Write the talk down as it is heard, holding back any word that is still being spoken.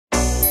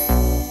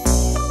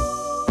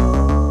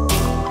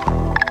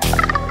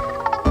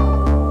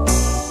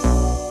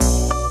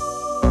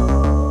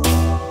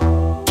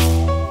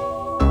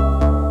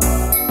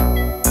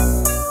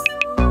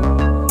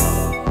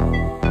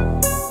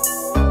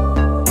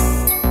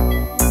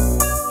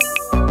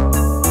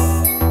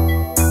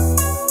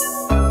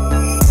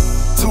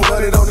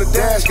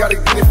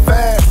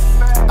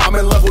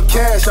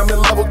cash, I'm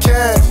in love with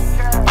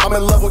cash. I'm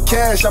in love with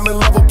cash, I'm in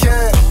love with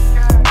cash.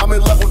 I'm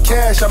in love with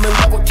cash, I'm in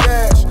love with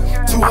cash.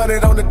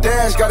 200 on the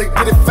dash, gotta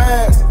get it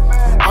fast.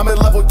 I'm in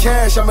love with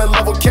cash, I'm in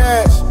love with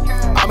cash.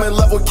 I'm in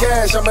love with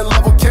cash, I'm in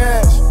love with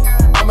cash.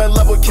 I'm in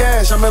love with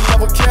cash, I'm in love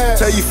with cash.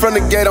 Tell you from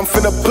the gate, I'm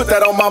finna put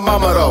that on my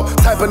mama though.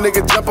 Type of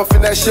nigga jump off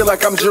in that shit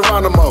like I'm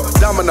Geronimo.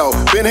 Domino,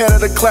 been head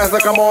of the class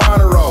like I'm on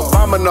honor roll.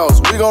 Mama knows,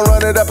 we gon'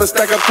 run it up and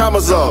stack up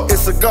commas up.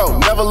 It's a go,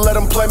 never let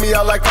them play me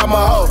out like I'm a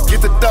hoe.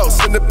 Get the dough,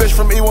 send the bitch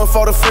from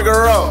E14 to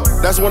Figaro.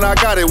 That's when I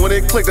got it, when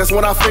it clicked, that's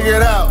when I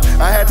figured out.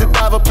 I had to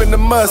dive up in the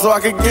mud so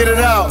I could get it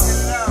out.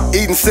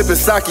 Eating, sipping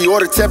sake,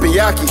 order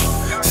teppanyaki.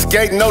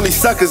 Skating on these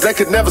suckers, they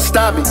could never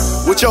stop me.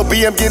 With your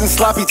BM getting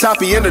sloppy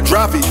toppy in the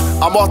droppy.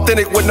 I'm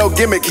authentic with no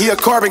gimmick, he a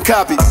carbon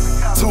copy.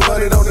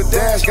 200 on the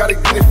dash, gotta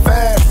get it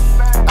fast.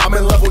 I'm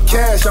in love with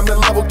cash, I'm in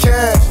love with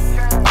cash.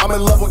 I'm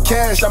in love with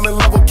cash, I'm in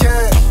love with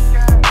cash.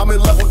 I'm in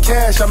love with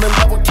cash, I'm in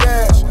love with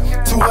cash.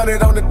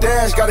 200 on the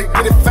dash, gotta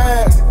get it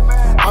fast.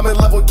 I'm in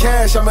love with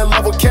cash, I'm in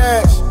love with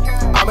cash.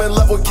 I'm in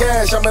love with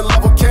cash, I'm in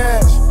love with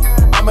cash.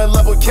 I'm in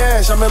love with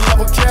cash, I'm in love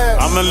with cash.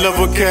 I'm in love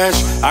with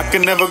cash, I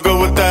can never go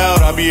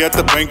without. I'll be at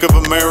the Bank of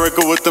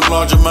America with them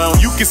large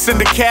amounts. You can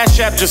send a cash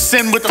app, just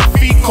send with the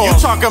fee card. You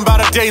talking about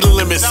a data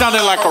limit,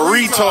 sounding like a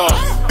retard.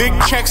 Big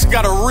checks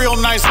got a real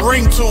nice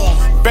ring to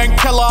them. Bank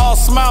teller all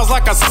smiles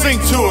like I sing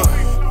to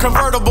her.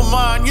 Convertible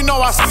mind, you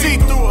know I see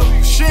through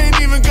her. She ain't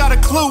even got a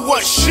clue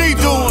what she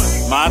doing.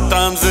 My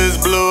thumbs is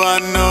blue, I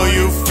know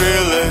you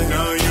feel it.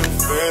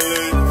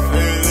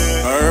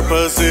 Her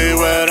pussy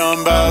wet,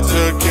 I'm about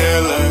to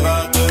kill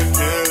it.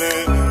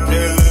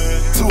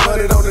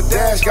 200 on the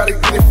dash, gotta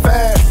get it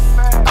fast.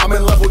 I'm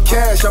in love with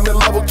cash, I'm in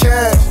love with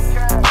cash.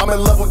 I'm in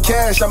love with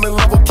cash, I'm in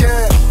love with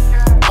cash.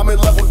 I'm in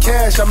love with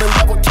cash, I'm in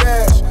love with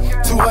cash.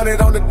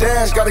 200 on the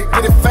dash, gotta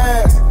get it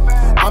fast.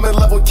 I'm in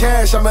love with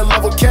cash, I'm in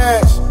love with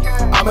cash.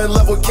 I'm in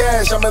love with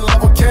cash, I'm in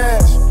love with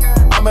cash.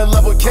 I'm in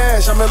love with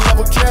cash, I'm in love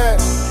with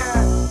cash.